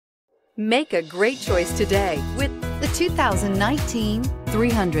Make a great choice today with the 2019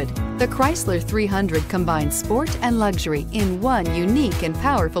 300. The Chrysler 300 combines sport and luxury in one unique and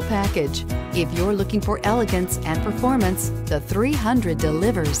powerful package. If you're looking for elegance and performance, the 300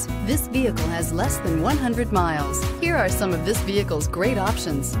 delivers. This vehicle has less than 100 miles. Here are some of this vehicle's great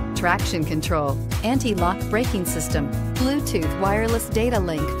options: traction control, anti-lock braking system, Bluetooth wireless data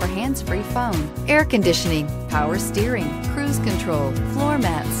link for hands-free phone, air conditioning, power steering, cruise control, floor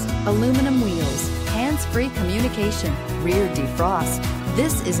mats, aluminum wheels, hands-free communication, rear defrost.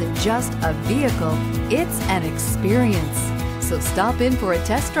 This isn't just a vehicle, it's an experience. So stop in for a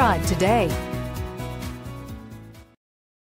test drive today.